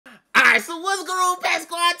Alright, so what's going on, Pat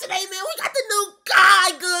Squad? Today, man, we got the new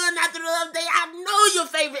guy gun after the update. I know your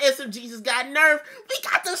favorite SMG just got nerfed. We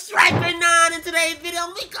got the Strahfe 9 in today's video.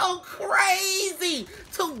 We go crazy.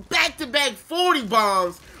 Two back-to-back 40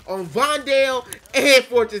 bombs on Vondale and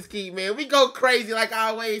Fortress Keep, man. We go crazy like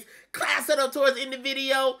always. Class set up towards the end of the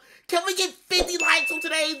video. Can we get 50 likes on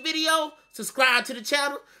today's video? Subscribe to the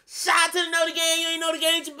channel. Shout out to the Know the Game. You ain't know the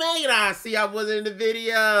game, you bang. And I'll see y'all in the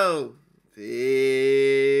video.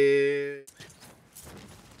 Peace.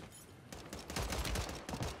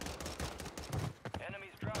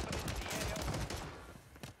 Enemies dropping into the AO.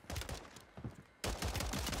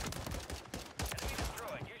 Enemy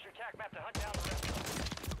destroyed. Use your tac map to hunt down the rest of them.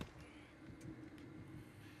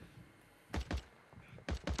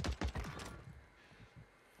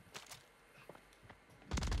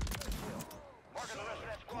 Marking the rest of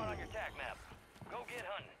that squad on your tac map. Go get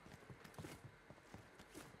hunting.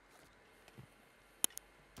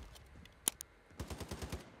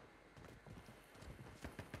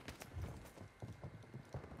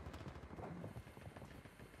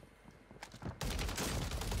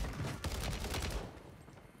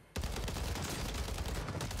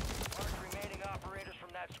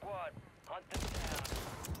 That squad, hunt them down.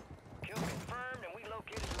 Kill confirmed, and we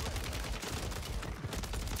located the rest of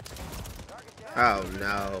them. Oh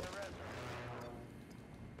no.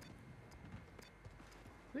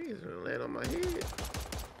 Niggas gonna land on my head.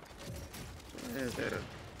 Where's that?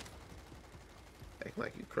 Act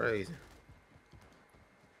like you crazy.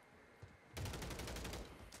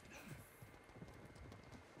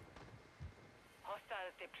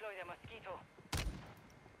 Hostiles deploy the mosquito.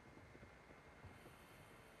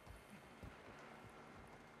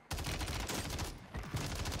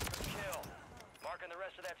 Marking the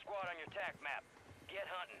rest of that squad on your tac map. Get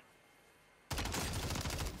hunting.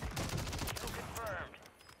 Kill confirmed.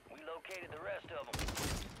 We located the rest of them.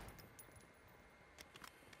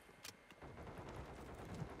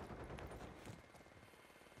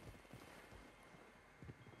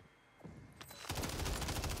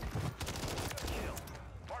 Good kill.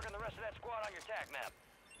 Marking the rest of that squad on your tac map.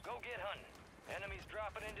 Go get hunting. Enemies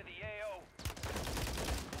dropping into the AO.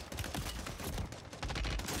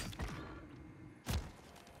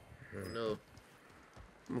 No.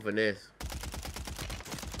 Moving this. Good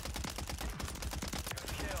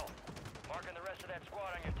kill. Marking the rest of that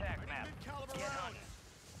squad on your tac map. Get hunting.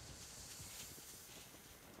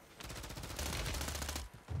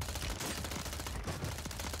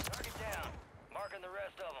 Target down. Marking the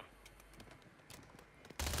rest of them.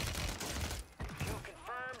 Kill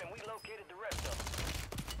confirmed, and we located the rest of them.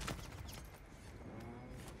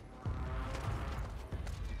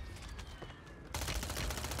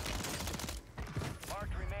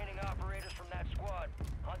 Operators from that squad.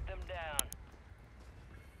 Hunt them down.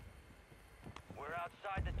 We're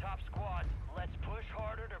outside the top squad. Let's push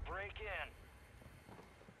harder to break in.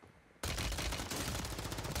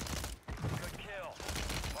 Good kill.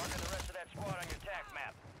 Marking the rest of that squad on your tac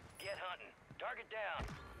map. Get hunting. Target down.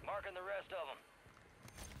 Marking the rest of them.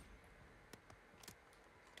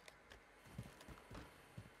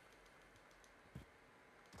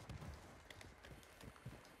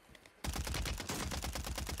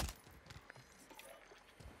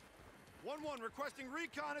 One requesting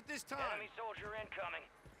recon at this time. Enemy soldier incoming.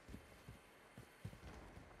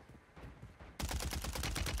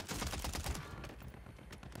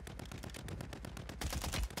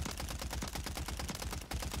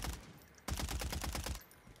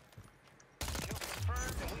 Kill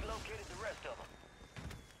confirmed, and we located the rest of them.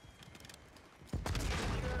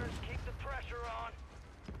 Yours, keep the pressure on.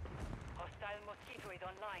 Hostile mosquito is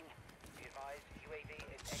online. Be advised, UAV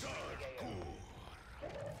is exiting the AO.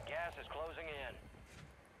 Gas is closing in.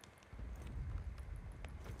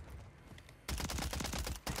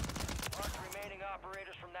 Mark remaining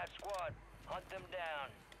operators from that squad. Hunt them down.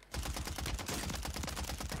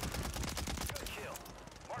 Good kill.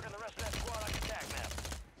 Marking the rest of that squad on your tac map.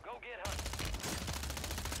 Go get hunting.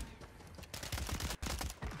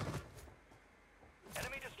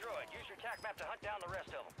 Enemy destroyed. Use your tac map to hunt down the rest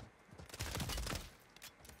of them.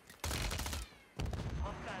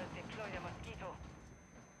 Hostiles deploy the mosquito.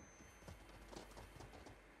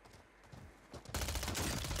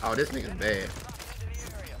 Oh, this nigga's bad.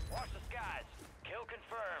 Watch the skies. Kill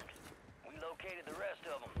confirmed. We located the rest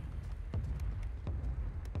of them.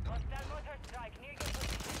 Hostile motor strike near your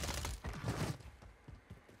position.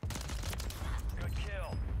 Good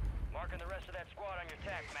kill. Marking the rest of that squad on your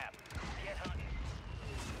tac map. Get hunting.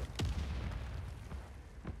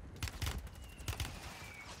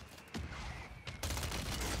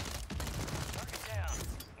 Target down.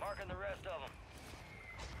 Marking the rest of them.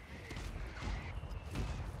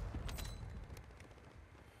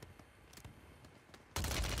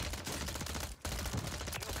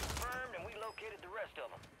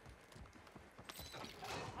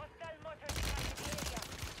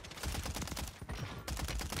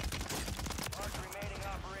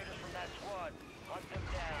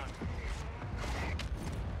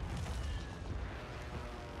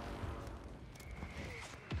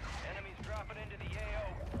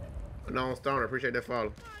 Unknown Stoner, appreciate that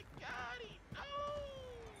follow.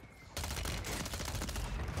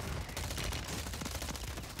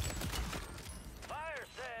 Fire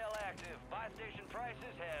sale active. Buy station prices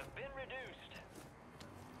have been reduced.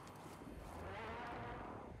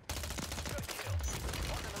 Good kill.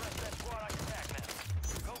 Marking the rest of that squad on your tac map.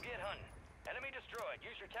 Go get hunting. Enemy destroyed.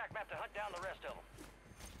 Use your tac map to hunt down the rest of them.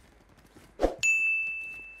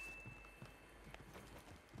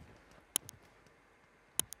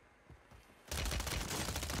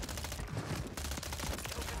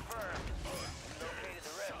 Kill confirmed. You located the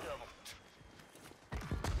rest of them.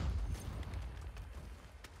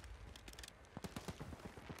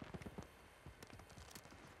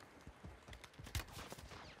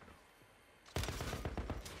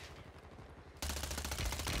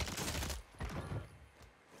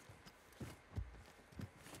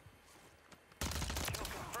 Kill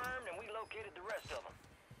confirmed, and we located the rest of them.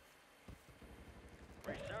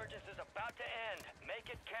 Resurgence is about to end. Make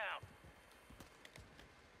it count.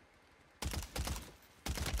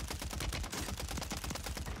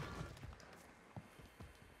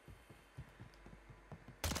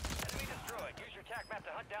 Enemy destroyed. Use your tac map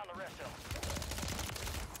to hunt down the rest of them.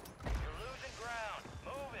 You're losing ground.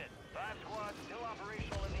 Move it. 5 squads still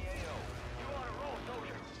operational in the AO. You on a roll,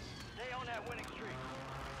 soldier. Stay on that winning streak.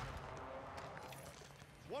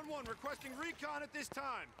 1-1 requesting recon at this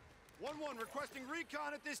time. 1-1 requesting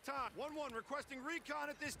recon at this time. 1-1 requesting recon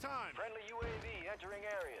at this time. Friendly UAV entering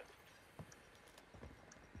area.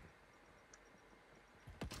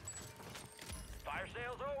 Fire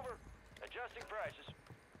sales over. Adjusting prices.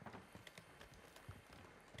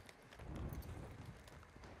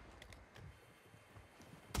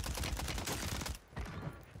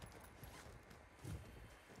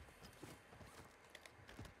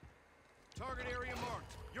 Target area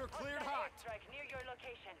marked. You're cleared hot. Strike near your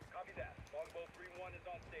location. Copy that. Longbow 3-1 is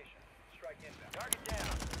on station. Strike inbound. Target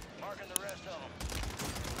down. Marking the rest of them.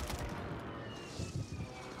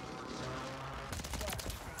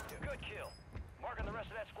 Good kill. Marking the rest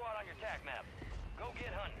of that squad on your tac map. Go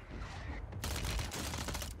get hunting.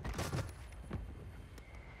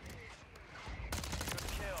 Good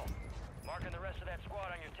kill. Marking the rest of that squad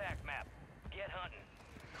on your tac map. Get hunting.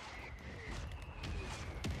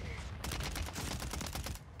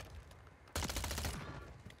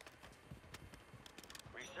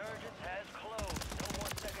 Resurgence has closed. No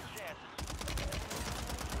more second chances.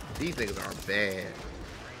 These niggas are bad.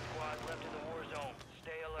 3 squads left in the war zone.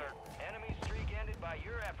 Stay alert. Enemy streak ended by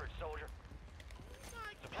your efforts, soldier.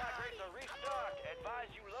 Supply crates are restocked. Advise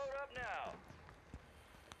you load up now.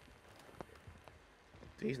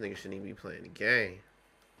 These niggas shouldn't even be playing the game.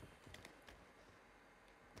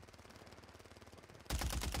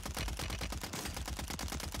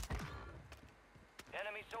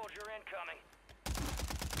 Enemy soldier incoming.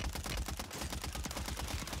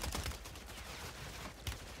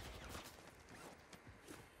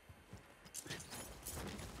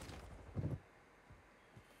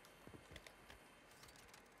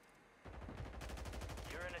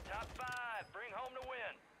 You're in the top 5. Bring home the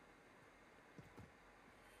win.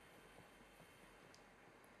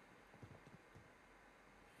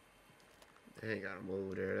 They ain't gotta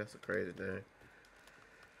move there. That's a crazy thing.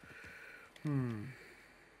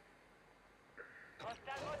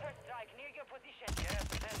 Hostile motor strike near your position. Gas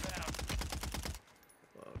is inbound.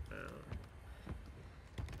 Well, down.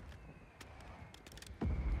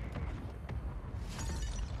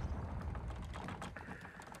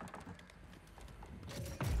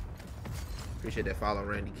 Appreciate that follow,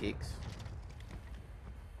 Randy Kicks.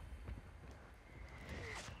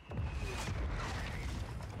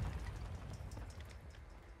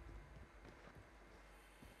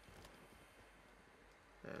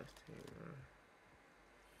 Last team,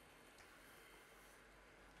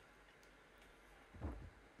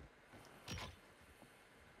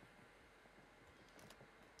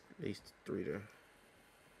 at least 3 there.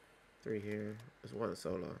 3 here. There's 1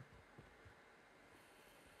 solo.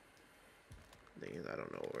 Thing is, I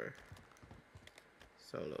don't know where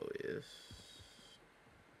solo is.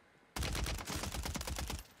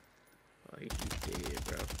 Oh, he's dead,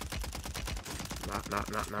 bro.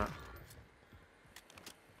 Not.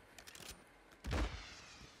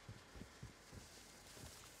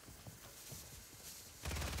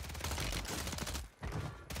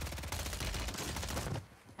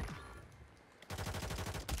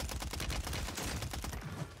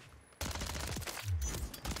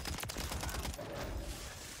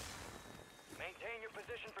 Maintain your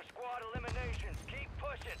position for squad eliminations. Keep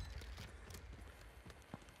pushing.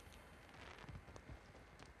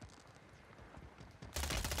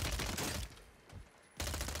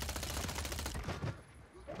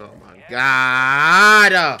 Oh my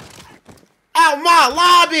God! Out my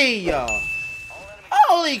lobby!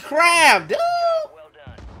 Holy crap, dude! Well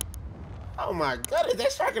done. Oh my goodness,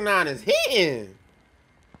 that striker 9 is hitting.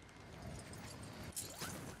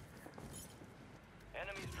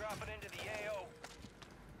 Enemies dropping into the AO.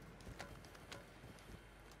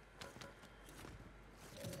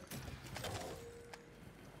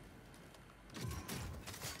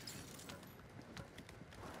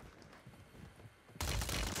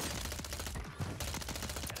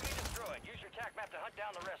 Enemy destroyed. Use your TAC map to hunt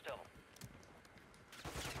down the rest of them.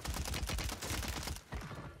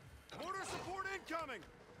 Mortar support incoming!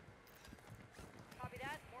 Copy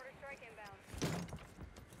that. Mortar strike inbound.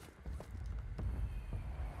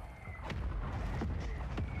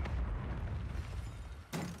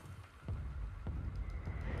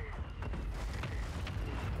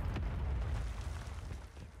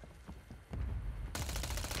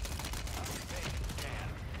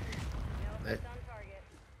 That- On target.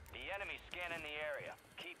 The enemy's scanning the area.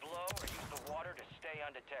 Keep low or use the water to stay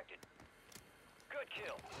undetected. Good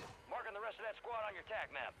kill. Marking the rest of that squad on your TAC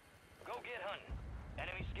map. Go get hunting.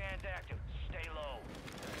 Enemy scans active. Stay low.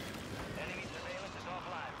 Enemy surveillance is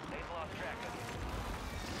offline. They've lost track of you.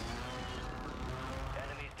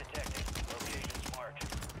 Enemies detected. Locations marked.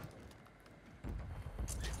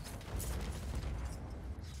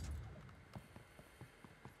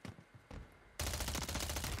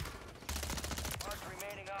 Mark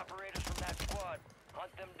remaining operators from that squad.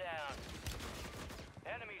 Hunt them down.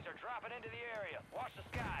 Enemies are dropping into the area. Watch the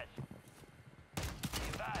skies. Be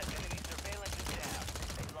advised, enemy surveillance is down.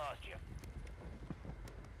 They lost you.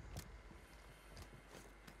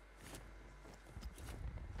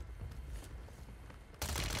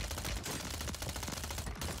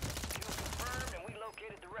 Kill confirmed, and we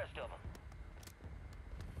located the rest of them.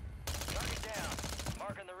 Target down.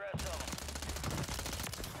 Marking the rest of them.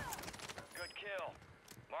 Good kill.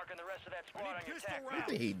 Marking the rest of that squad on your pistol TAC What map.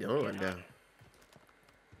 the he doing though?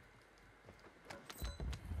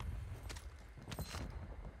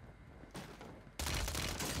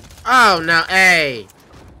 Oh no, hey.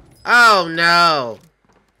 Oh no.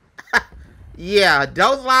 Yeah,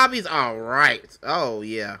 those lobbies are right. Oh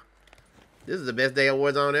yeah. This is the best day of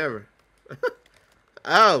Warzone ever.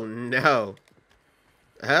 Oh no.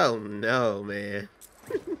 Oh no, man.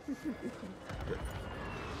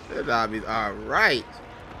 The lobbies are right.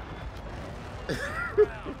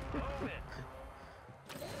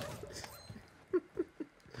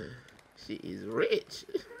 She is rich.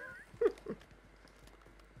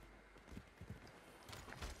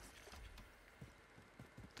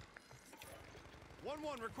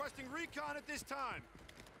 1-1 requesting recon at this time.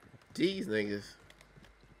 These niggas.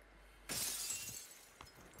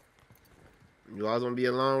 You always want to be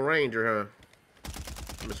a lone ranger, huh?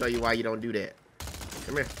 I'm gonna show you why you don't do that.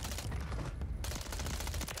 Come here.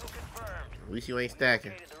 Kill confirmed. At least you ain't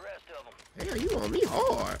stacking. Located the rest of them. Hell, you on me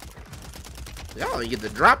hard. Y'all ain't get to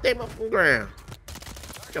drop them up from the ground.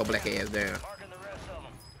 Get your black ass down. Marking the rest of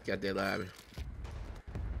them. Got that lobby.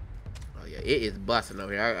 Oh yeah, it is busting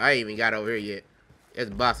over here. I ain't even got over here yet. It's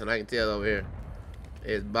busting. I can tell over here.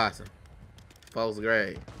 It's busting. False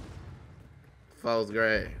grade. False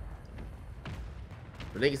grade.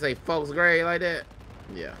 When niggas say false grade like that,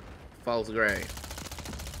 yeah, false grade.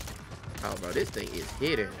 Oh, bro, this thing is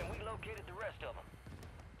hitting. And we located the rest of them.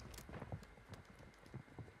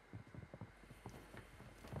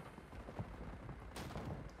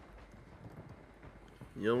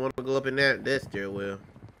 You don't want to go up in that stairwell.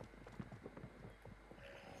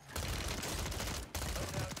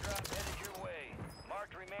 Loadout drop headed your way.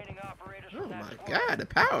 Marked remaining operators Oh from that my squad. God, the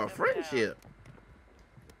power of Hunt them down. friendship.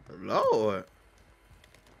 Lord.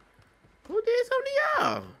 Who did something to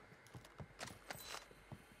y'all?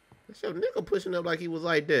 That's your nigga pushing up like he was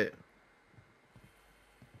like that.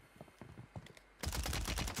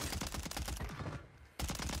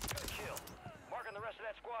 Good kill. Marking the rest of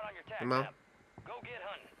that squad on your TAC Come on. map. Go get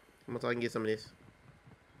hunting. Come on so I can get some of this.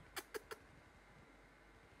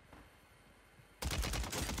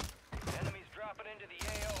 Enemies dropping into the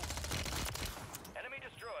AO. Enemy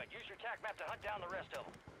destroyed. Use your TAC map to hunt down the rest of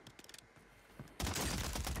them.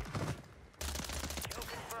 Kill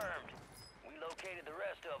confirmed. We located the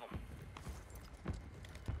rest of them.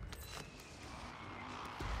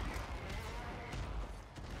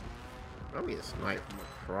 I'm getting sniped from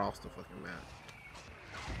across the fucking map.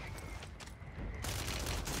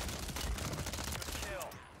 Good kill.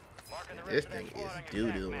 Marking the This rest of that thing squad is on your TAC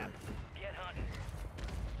doo-doo. map. Get hunting.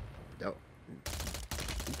 Don't.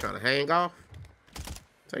 You trying to hang off?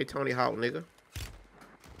 Say Tony Hawk, nigga.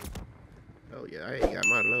 Oh yeah, I ain't got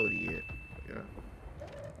my load yet. Yeah.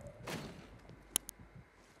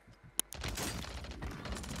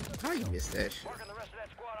 How you missed that shit? Marking the rest of that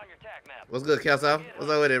squad on your attack map. What's good, Kelso? What's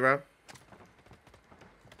up with it, bro?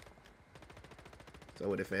 What's up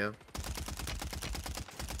with it, fam?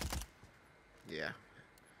 Yeah.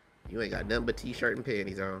 You ain't got nothing but t-shirt and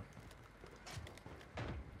panties on.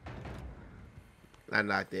 I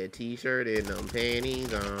knocked that t-shirt and them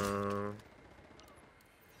panties on.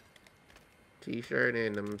 T-shirt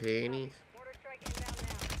and them panties. Mortar strike inbound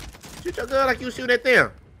now. Shoot your gun like you shoot at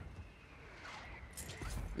them.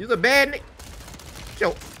 You's a bad nigga.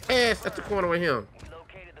 Your ass at the corner with him.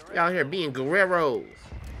 Y'all here being guerreros.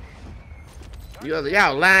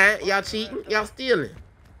 Y'all lying, y'all cheating, y'all stealing.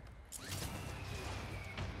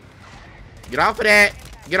 Get off of that.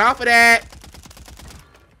 Get off of that.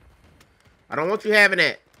 I don't want you having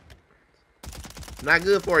that. Not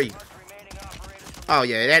good for you. Oh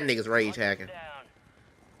yeah, that nigga's rage hacking.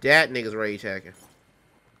 That nigga's rage hacking.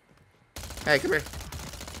 Hey, come here.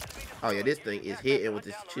 Oh yeah, this thing is hitting with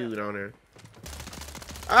this chewed on her.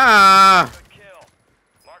 Ah!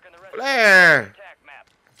 Blair!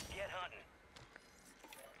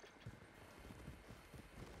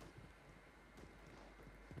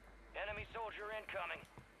 Enemy soldier incoming.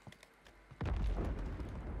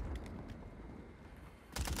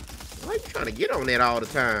 Why you trying to get on that all the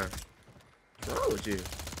time? What's wrong with you?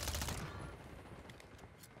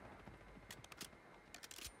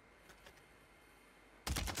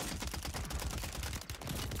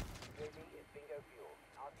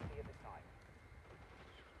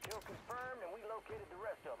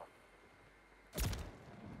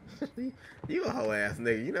 You a hoe ass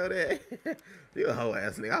nigga, you know that? You a hoe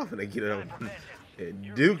ass nigga. I'm finna get it on and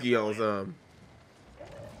dookie on something.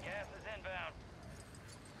 Gas is inbound.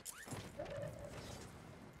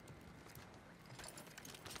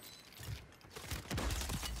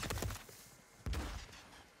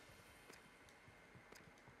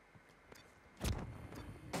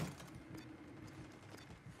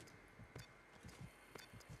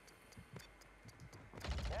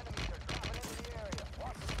 Enemies are dropping into the area.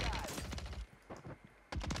 Watch the skies.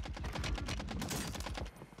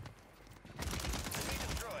 Enemy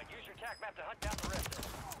destroyed. Use your attack map to hunt down the rest of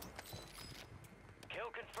them. Kill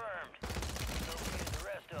confirmed. Located the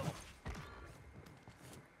rest of them.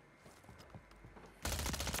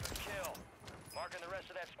 Good kill. Marking the rest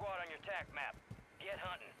of that squad on your attack map. Get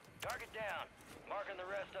hunting. Target down. Marking the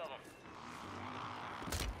rest of them.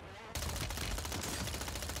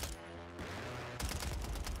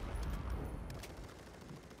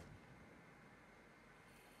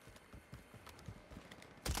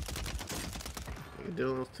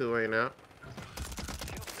 Dooms 2 right now.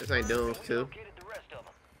 This ain't Dooms 2. Located the rest of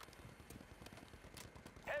them.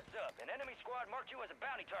 Heads up, an enemy squad marked you as a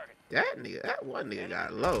bounty target. That nigga, that one nigga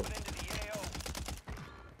got low. Into the AO.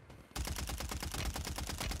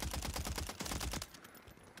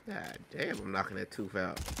 God damn, I'm knocking that tooth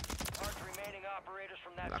out. Marked remaining operators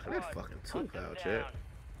from that Knocking squad. that fucking Hunt tooth them out, down. chat.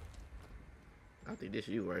 I think this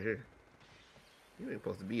you right here. You ain't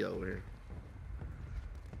supposed to be over here.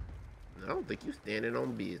 I don't think you standing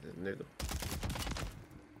on business, nigga.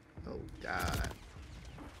 Oh, God.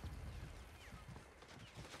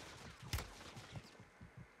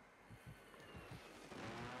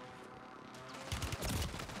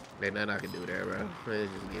 Ain't nothing I can do there, bro. We're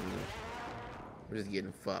just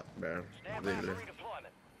getting fucked, bro. Stand by for Literally.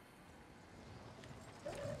 redeployment.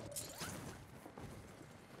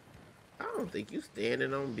 I don't think you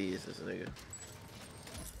standing on business, nigga.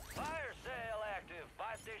 Fire sale active.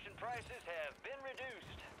 Buy station prices have been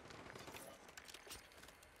reduced.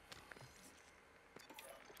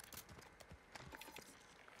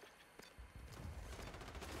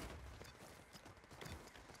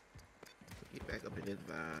 Get back up in this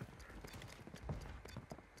vibe.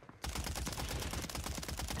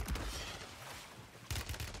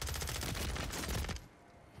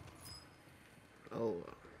 Oh,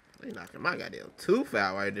 they knocking my goddamn tooth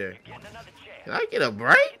out right there. Getting another chance. Can I get a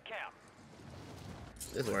break? Make it count.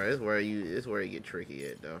 This where you get tricky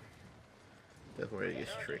at though. That's where it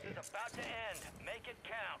gets tricky. It's about to end. Make it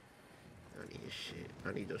count. I need your shit.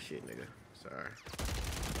 I need your shit, nigga. Sorry.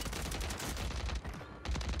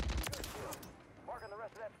 Marking the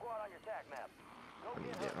rest of that squad on your attack map. Go I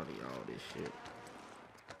need get that. her. I need all this shit.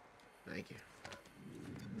 Thank you.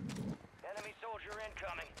 Enemy soldier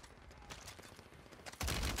incoming.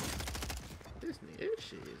 This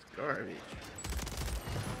shit is garbage.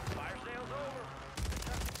 Fire sale's over.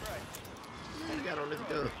 Adjusted price. What you got on this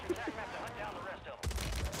gun? Use your attack map to hunt down the rest of them.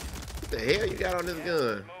 What the hell you got on this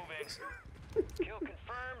gun? Moving. Kill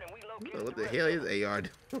confirmed, and we located What the rest hell of is AR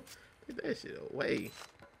doing? Get that shit away.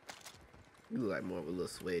 You look like more of a little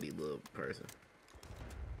sweaty little person.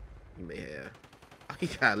 You may have. He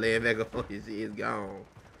got laying back on his shit. It's gone.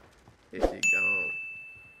 His shit gone.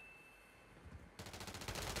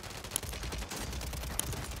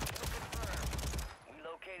 We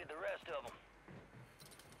located the rest of them.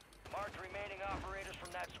 Mark the remaining operators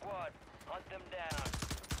from that squad. Hunt them down.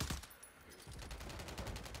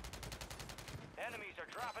 Enemies are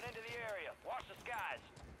dropping into the area. Watch the skies.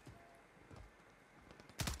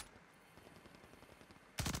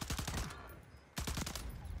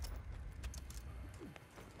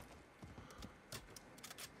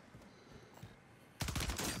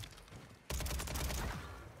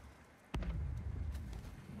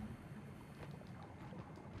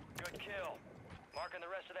 Good kill. Marking the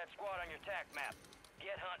rest of that squad on your TAC map.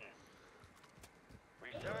 Get hunting.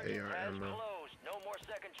 Resurgence has closed. No more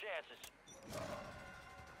second chances.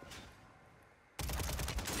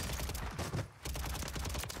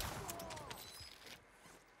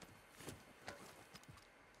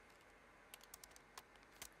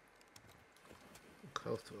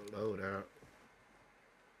 Close to a loadout.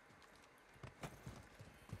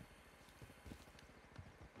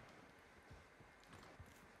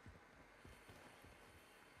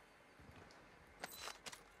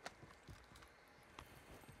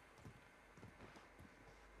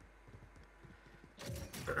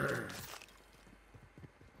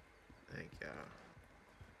 Thank y'all.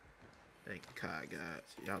 Thank you, Kai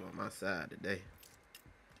guys. Y'all on my side today.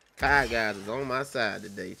 Kai guys is on my side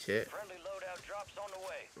today, chat. Friendly loadout drops on the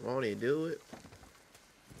way. Won't he do it?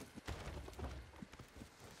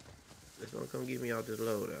 Just don't come get me out this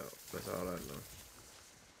loadout. That's all I know.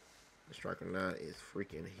 The Striker 9 is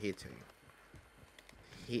freaking hitting.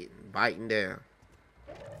 Hitting, biting down.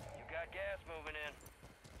 You got gas moving in.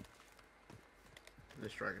 The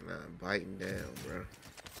Striker 9 biting down, bro.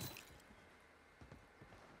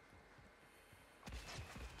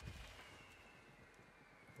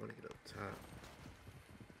 I want to get up top.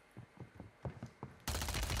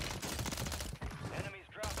 Enemies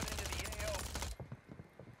dropping into the AO.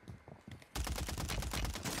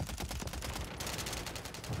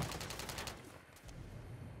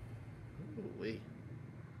 Ooh, wait.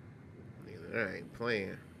 Nigga, that ain't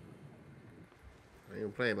playing. I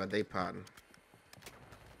ain't playing about they partner.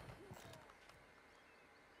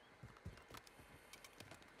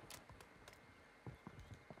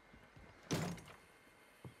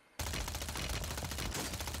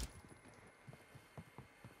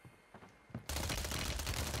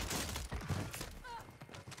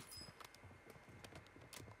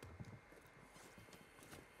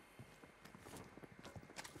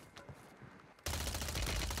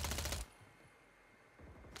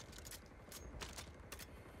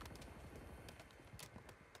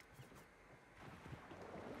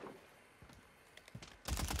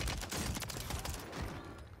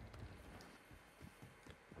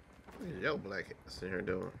 What is your black sitting here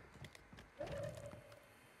doing?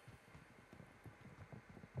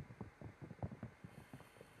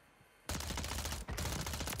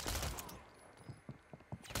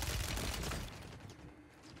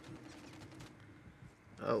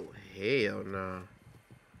 Oh, hell no.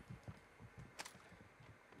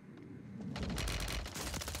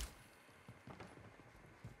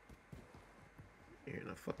 You're in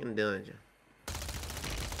a fucking dungeon.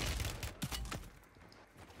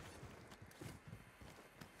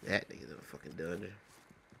 That nigga's in a fucking dungeon.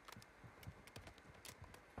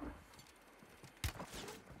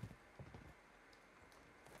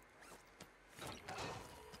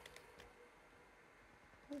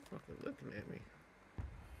 Who's fucking looking at me?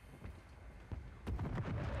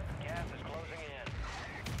 Gas is closing in.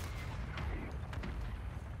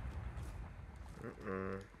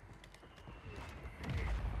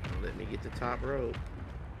 Don't let me get the top rope.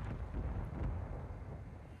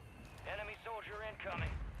 Enemy soldier incoming.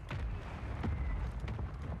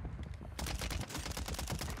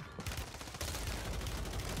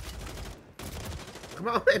 Come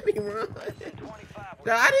on, let me run. Less than 25.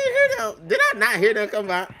 No, I didn't hear them. Did I not hear them come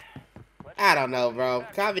out? I don't know, bro.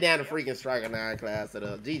 Copy down the freaking Striker 9 class it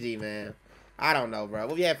up. GG, man. I don't know, bro.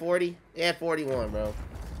 What we had, 40? Yeah, had 41, bro.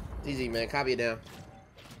 GG, man. Copy it down.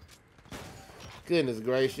 Goodness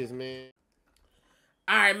gracious, man.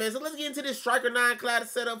 Alright, man. So let's get into this Striker 9 class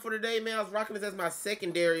setup for today, man. I was rocking this as my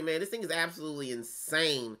secondary, man. This thing is absolutely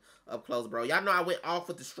insane up close, bro. Y'all know I went off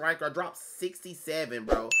with the Striker. I dropped 67,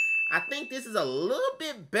 bro. I think this is a little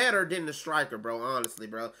bit better than the Striker, bro, honestly,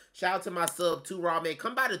 bro. Shout out to my sub, 2 Raw, man.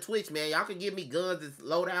 Come by to Twitch, man. Y'all can give me guns and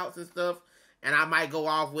loadouts and stuff, and I might go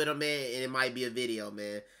off with them, man, and it might be a video,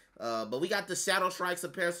 man. But we got the Shadow Strike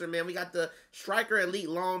Suppressor, man. We got the Striker Elite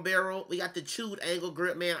Long Barrel. We got the Chewed Angle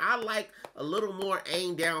Grip, man. I like a little more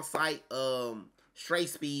aim down sight, straight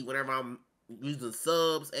speed whenever I'm, using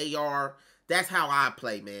subs, AR. That's how I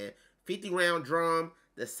play, man. 50-round drum,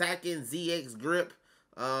 the second ZX grip.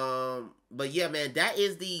 But yeah, man, that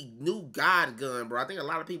is the new God gun, bro. I think a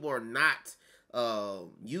lot of people are not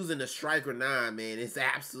using the Striker 9, man. It's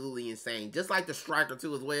absolutely insane. Just like the Striker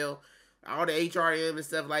 2 as well. All the HRM and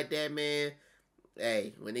stuff like that, man.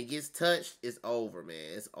 Hey, when it gets touched, it's over,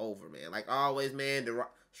 man. It's over, man. Like always, man, the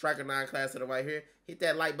Striker 9 class to the right here. Hit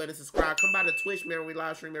that like button, subscribe. Come by to Twitch, man. We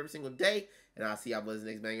live stream every single day. And I'll see y'all boys in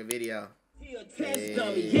the next banger video. Hey.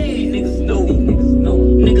 Niggas know,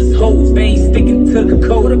 niggas hoes, they ain't sticking to the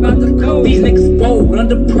code. What about the code? These niggas bold,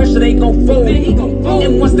 under pressure they gon' fold.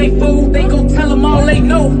 And once they fold, they gon' tell them all they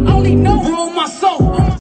know.